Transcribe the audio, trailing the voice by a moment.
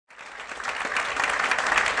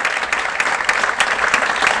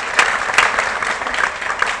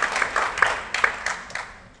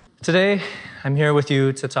Today, I'm here with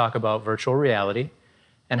you to talk about virtual reality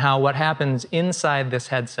and how what happens inside this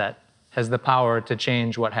headset has the power to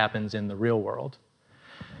change what happens in the real world.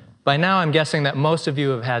 By now, I'm guessing that most of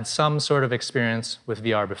you have had some sort of experience with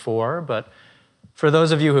VR before, but for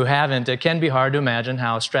those of you who haven't, it can be hard to imagine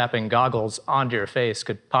how strapping goggles onto your face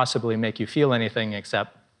could possibly make you feel anything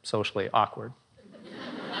except socially awkward.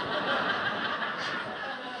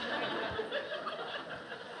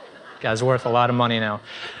 Guy's worth a lot of money now.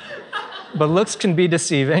 But looks can be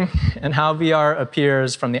deceiving, and how VR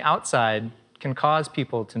appears from the outside can cause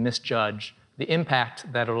people to misjudge the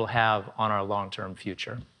impact that it'll have on our long-term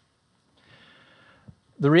future.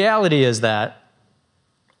 The reality is that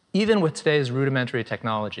even with today's rudimentary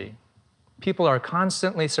technology, people are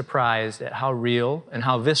constantly surprised at how real and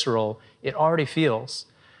how visceral it already feels,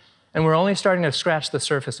 and we're only starting to scratch the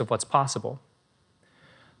surface of what's possible.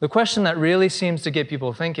 The question that really seems to get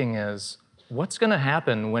people thinking is, what's going to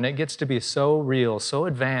happen when it gets to be so real, so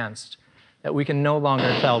advanced, that we can no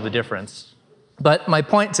longer tell the difference? But my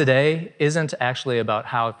point today isn't actually about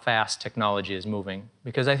how fast technology is moving,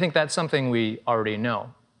 because I think that's something we already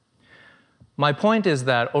know. My point is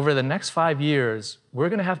that over the next 5 years, we're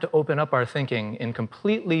going to have to open up our thinking in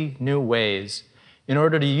completely new ways in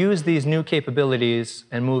order to use these new capabilities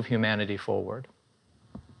and move humanity forward.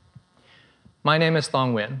 My name is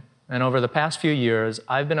Thong Nguyen, and over the past few years,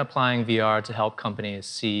 I've been applying VR to help companies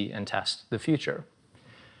see and test the future.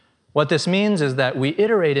 What this means is that we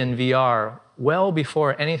iterate in VR well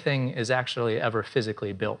before anything is actually ever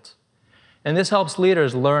physically built. And this helps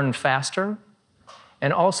leaders learn faster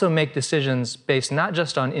and also make decisions based not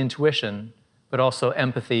just on intuition, but also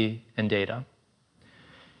empathy and data.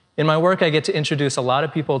 In my work, I get to introduce a lot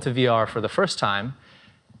of people to VR for the first time,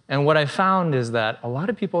 and what I found is that a lot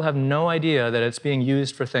of people have no idea that it's being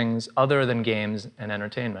used for things other than games and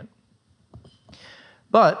entertainment.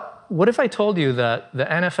 But what if I told you that the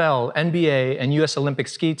NFL, NBA, and US Olympic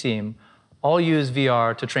ski team all use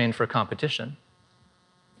VR to train for competition?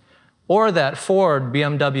 Or that Ford,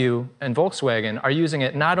 BMW, and Volkswagen are using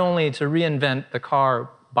it not only to reinvent the car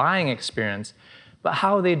buying experience, but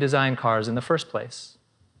how they design cars in the first place?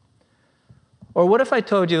 Or what if I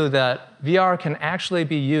told you that VR can actually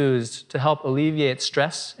be used to help alleviate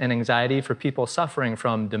stress and anxiety for people suffering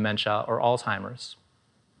from dementia or Alzheimer's?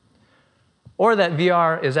 Or that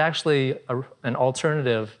VR is actually an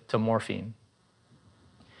alternative to morphine?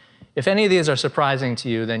 If any of these are surprising to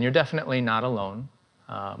you, then you're definitely not alone.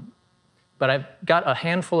 But I've got a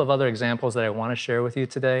handful of other examples that I want to share with you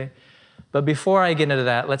today. But before I get into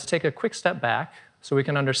that, let's take a quick step back so we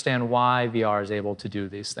can understand why VR is able to do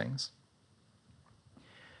these things.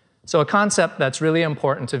 So a concept that's really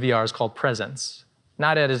important to VR is called presence.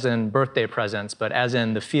 Not as in birthday presents, but as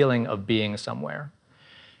in the feeling of being somewhere.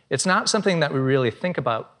 It's not something that we really think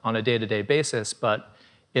about on a day-to-day basis, but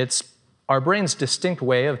it's our brain's distinct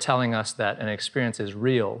way of telling us that an experience is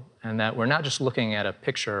real and that we're not just looking at a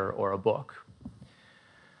picture or a book.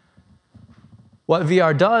 What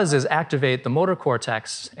VR does is activate the motor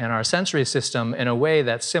cortex and our sensory system in a way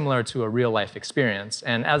that's similar to a real-life experience.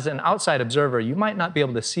 And as an outside observer, you might not be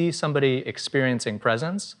able to see somebody experiencing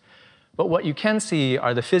presence, but what you can see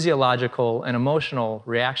are the physiological and emotional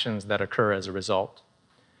reactions that occur as a result.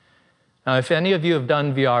 Now, if any of you have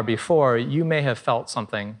done VR before, you may have felt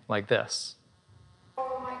something like this.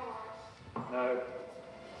 Oh my gosh. No,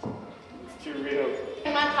 it's too real.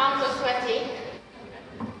 And my palms are sweaty.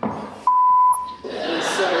 It's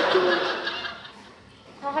so good.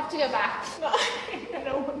 I'll have to go back. No, I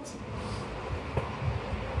don't want to.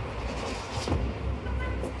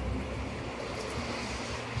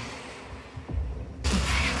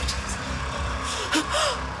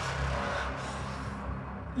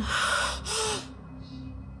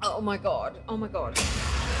 Oh my god, oh my god.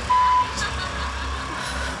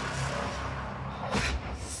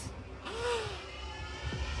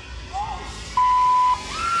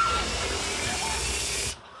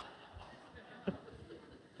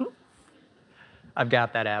 I've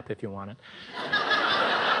got that app if you want it.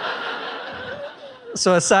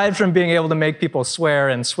 So aside from being able to make people swear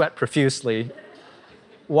and sweat profusely,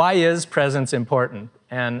 why is presence important?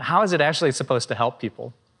 And how is it actually supposed to help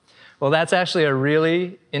people? Well, that's actually a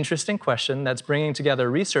really interesting question that's bringing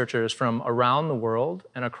together researchers from around the world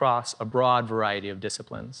and across a broad variety of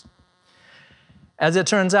disciplines. As it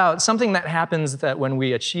turns out, something that happens that when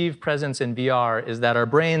we achieve presence in VR is that our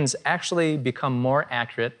brains actually become more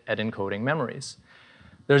accurate at encoding memories.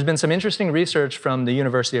 There's been some interesting research from the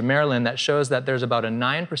University of Maryland that shows that there's about a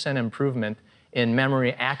 9% improvement in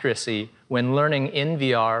memory accuracy when learning in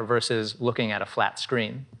VR versus looking at a flat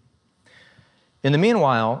screen. In the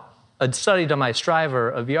meanwhile, a study done by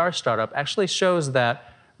Striver, a VR startup, actually shows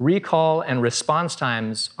that recall and response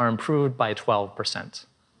times are improved by 12%.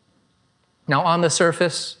 Now, on the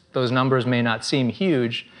surface, those numbers may not seem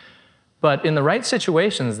huge, but in the right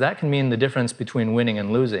situations, that can mean the difference between winning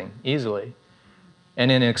and losing easily.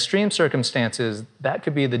 And in extreme circumstances, that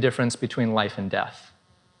could be the difference between life and death.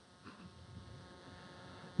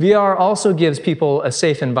 VR also gives people a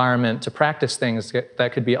safe environment to practice things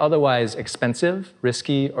that could be otherwise expensive,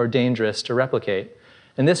 risky, or dangerous to replicate.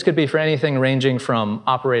 And this could be for anything ranging from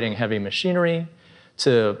operating heavy machinery,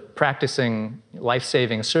 to practicing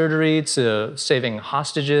life-saving surgery, to saving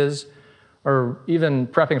hostages, or even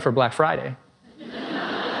prepping for Black Friday.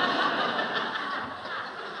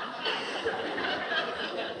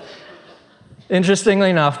 Interestingly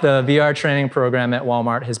enough, the VR training program at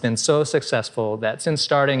Walmart has been so successful that since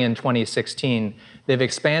starting in 2016, they've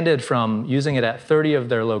expanded from using it at 30 of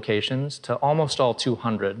their locations to almost all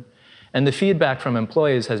 200. And the feedback from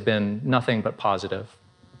employees has been nothing but positive.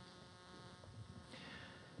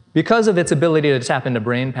 Because of its ability to tap into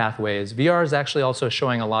brain pathways, VR is actually also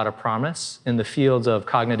showing a lot of promise in the fields of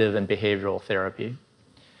cognitive and behavioral therapy.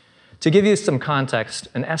 To give you some context,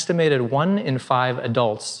 an estimated 1 in 5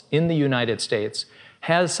 adults in the United States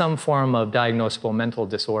has some form of diagnosable mental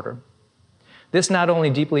disorder. This not only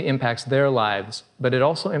deeply impacts their lives, but it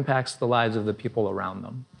also impacts the lives of the people around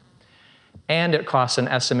them. And it costs an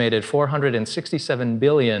estimated $467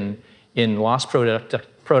 billion in lost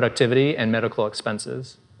productivity and medical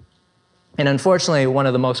expenses. And unfortunately, one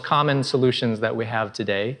of the most common solutions that we have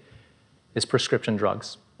today is prescription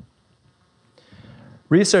drugs.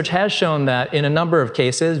 Research has shown that in a number of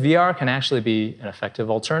cases, VR can actually be an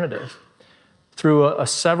effective alternative. Through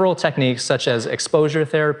several techniques such as exposure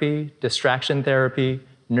therapy, distraction therapy,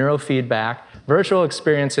 neurofeedback, virtual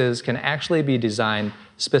experiences can actually be designed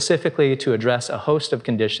specifically to address a host of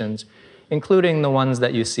conditions, including the ones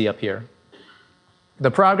that you see up here.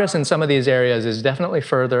 The progress in some of these areas is definitely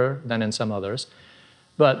further than in some others,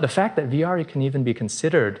 but the fact that VR can even be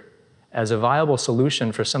considered as a viable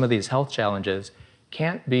solution for some of these health challenges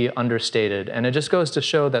can't be understated, and it just goes to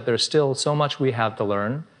show that there's still so much we have to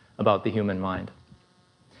learn about the human mind.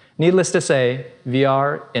 Needless to say,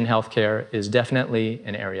 VR in healthcare is definitely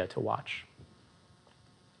an area to watch.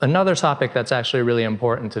 Another topic that's actually really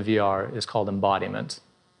important to VR is called embodiment.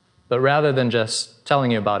 But rather than just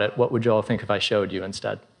telling you about it, what would you all think if I showed you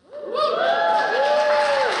instead?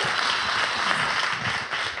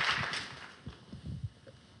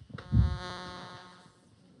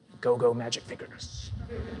 Go, go, magic fingers.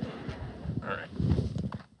 All right.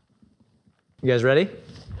 You guys ready?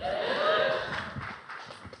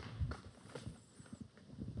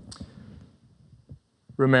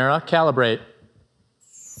 Romera, calibrate.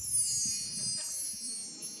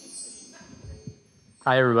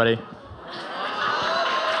 Hi, everybody.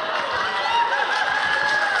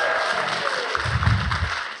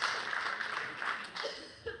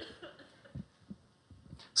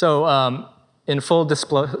 So, in full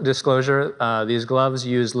disclosure, these gloves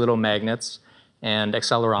use little magnets and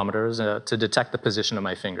accelerometers to detect the position of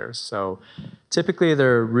my fingers. So typically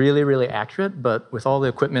they're really, really accurate, but with all the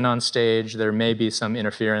equipment on stage, there may be some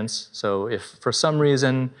interference. So if for some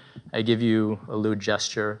reason I give you a lewd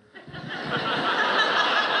gesture,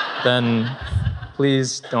 then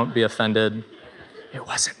please don't be offended. It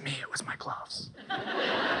wasn't me, it was my gloves.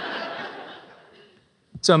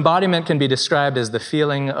 So embodiment can be described as the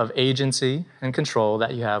feeling of agency and control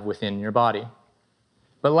that you have within your body.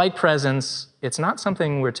 But like presence, it's not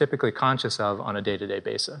something we're typically conscious of on a day-to-day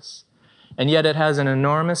basis. And yet it has an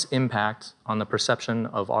enormous impact on the perception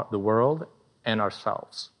of the world and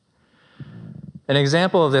ourselves. An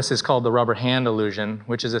example of this is called the rubber hand illusion,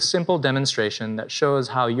 which is a simple demonstration that shows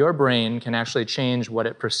how your brain can actually change what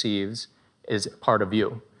it perceives is part of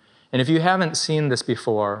you. And if you haven't seen this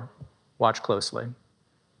before, watch closely.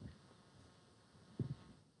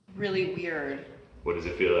 Really weird. What does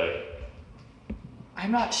it feel like?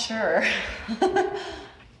 I'm not sure.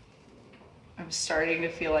 I'm starting to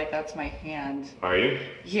feel like that's my hand. Are you?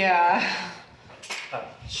 Yeah. Oh,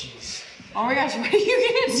 jeez. Oh my gosh, what are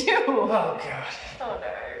you gonna do? Oh, God. Oh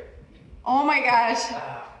no. Oh my gosh.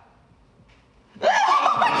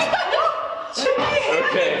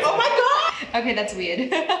 Okay. Oh my god! Okay, that's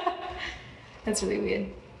weird. That's really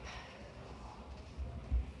weird.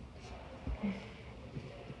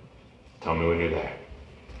 Tell me when you're there.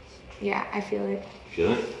 Yeah, I feel it.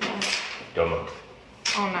 Feel it? Yeah. Don't move.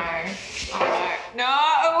 Oh no. Oh no. No!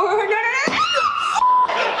 No, no, no!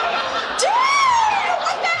 Dude!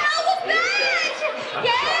 What the hell was that?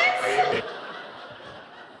 Yes!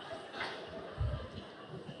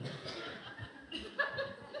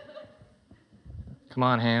 Come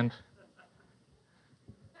on, hand.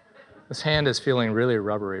 This hand is feeling really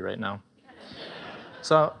rubbery right now.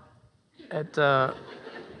 So, all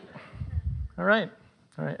right.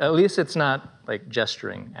 At least it's not like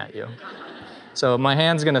gesturing at you. So my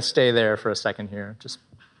hand's gonna stay there for a second here.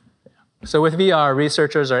 So with VR,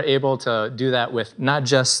 researchers are able to do that with not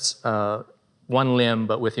just one limb,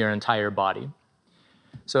 but with your entire body.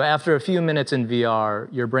 So after a few minutes in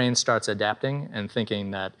VR, your brain starts adapting and thinking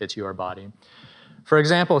that it's your body. For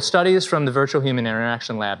example, studies from the Virtual Human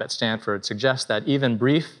Interaction Lab at Stanford suggest that even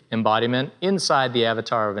brief embodiment inside the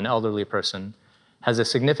avatar of an elderly person has a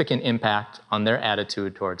significant impact on their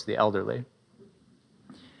attitude towards the elderly.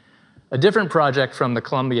 A different project from the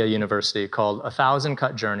Columbia University called 1,000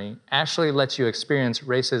 Cut Journey actually lets you experience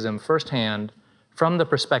racism firsthand from the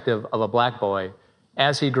perspective of a black boy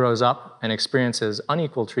as he grows up and experiences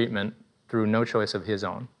unequal treatment through no choice of his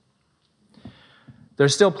own.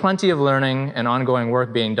 There's still plenty of learning and ongoing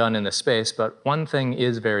work being done in this space, but one thing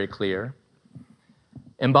is very clear.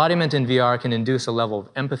 Embodiment in VR can induce a level of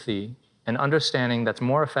empathy and understanding that's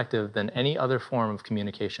more effective than any other form of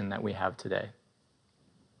communication that we have today.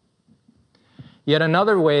 Yet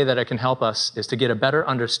another way that it can help us is to get a better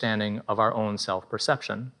understanding of our own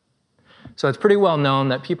self-perception. So it's pretty well known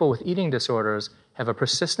that people with eating disorders have a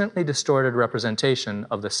persistently distorted representation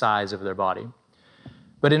of the size of their body.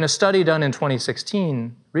 But in a study done in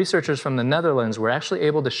 2016, researchers from the Netherlands were actually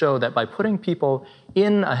able to show that by putting people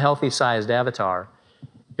in a healthy-sized avatar,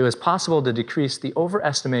 it was possible to decrease the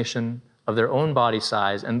overestimation of their own body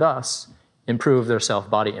size and thus improve their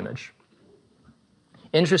self-body image.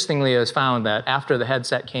 Interestingly, it was found that after the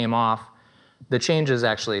headset came off, the changes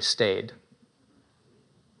actually stayed.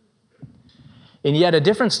 In yet a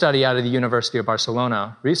different study out of the University of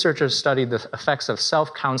Barcelona, researchers studied the effects of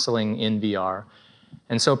self-counseling in VR.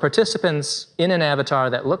 And so participants in an avatar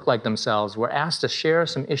that looked like themselves were asked to share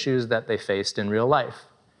some issues that they faced in real life.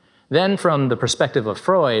 Then, from the perspective of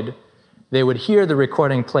Freud, they would hear the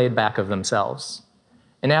recording played back of themselves.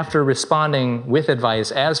 And after responding with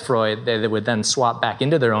advice as Freud, they would then swap back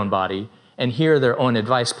into their own body and hear their own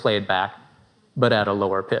advice played back, but at a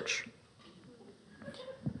lower pitch.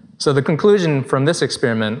 So the conclusion from this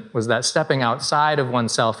experiment was that stepping outside of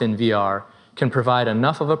oneself in VR can provide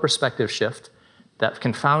enough of a perspective shift that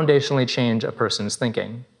can foundationally change a person's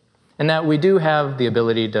thinking. And that we do have the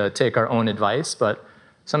ability to take our own advice, but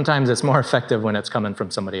sometimes it's more effective when it's coming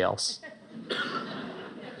from somebody else.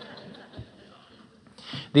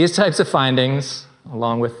 These types of findings,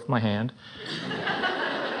 along with my hand,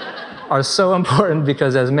 are so important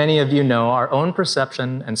because, as many of you know, our own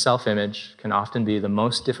perception and self-image can often be the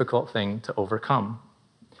most difficult thing to overcome.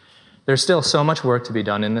 There's still so much work to be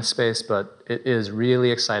done in this space, but it is really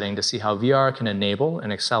exciting to see how VR can enable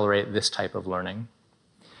and accelerate this type of learning.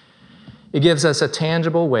 It gives us a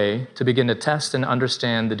tangible way to begin to test and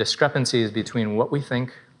understand the discrepancies between what we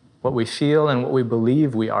think, what we feel, and what we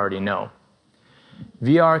believe we already know.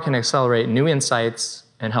 VR can accelerate new insights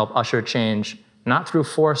and help usher change, not through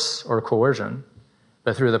force or coercion,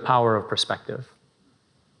 but through the power of perspective.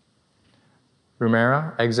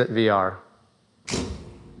 Rumera, exit VR.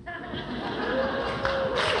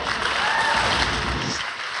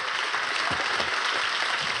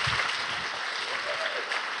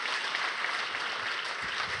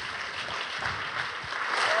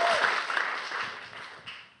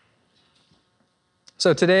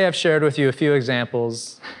 So today I've shared with you a few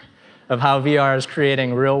examples of how VR is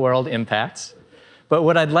creating real-world impacts. But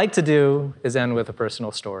what I'd like to do is end with a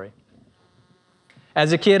personal story.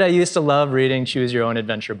 As a kid, I used to love reading Choose Your Own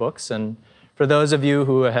Adventure books. And for those of you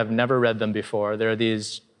who have never read them before, there are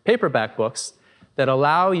these paperback books that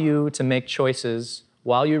allow you to make choices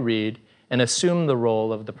while you read and assume the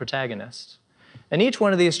role of the protagonist. And each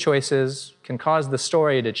one of these choices can cause the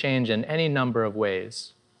story to change in any number of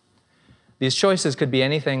ways. These choices could be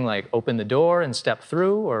anything like open the door and step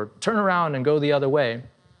through, or turn around and go the other way.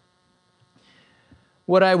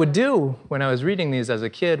 What I would do when I was reading these as a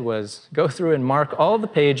kid was go through and mark all the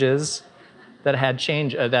pages that had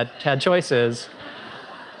choices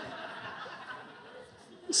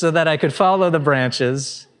so that I could follow the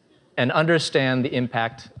branches and understand the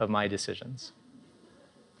impact of my decisions.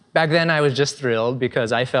 Back then, I was just thrilled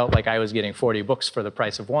because I felt like I was getting 40 books for the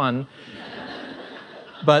price of one.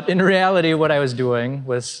 But in reality, what I was doing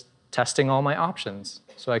was testing all my options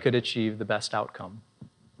so I could achieve the best outcome.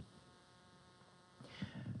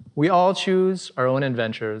 We all choose our own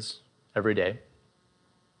adventures every day.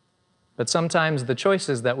 But sometimes the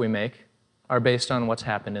choices that we make are based on what's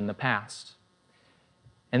happened in the past.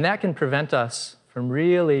 And that can prevent us from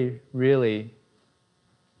really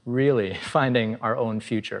finding our own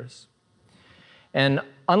futures. And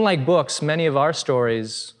unlike books, many of our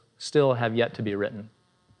stories still have yet to be written.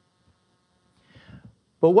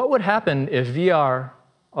 But what would happen if VR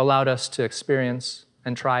allowed us to experience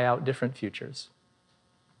and try out different futures?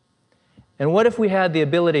 And what if we had the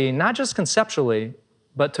ability, not just conceptually,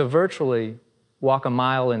 but to virtually walk a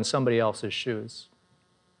mile in somebody else's shoes?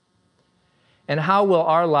 And how will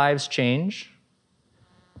our lives change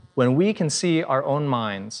when we can see our own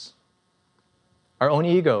minds, our own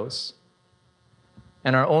egos,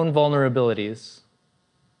 and our own vulnerabilities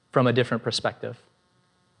from a different perspective?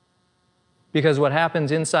 Because what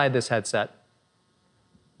happens inside this headset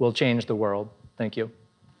will change the world. Thank you.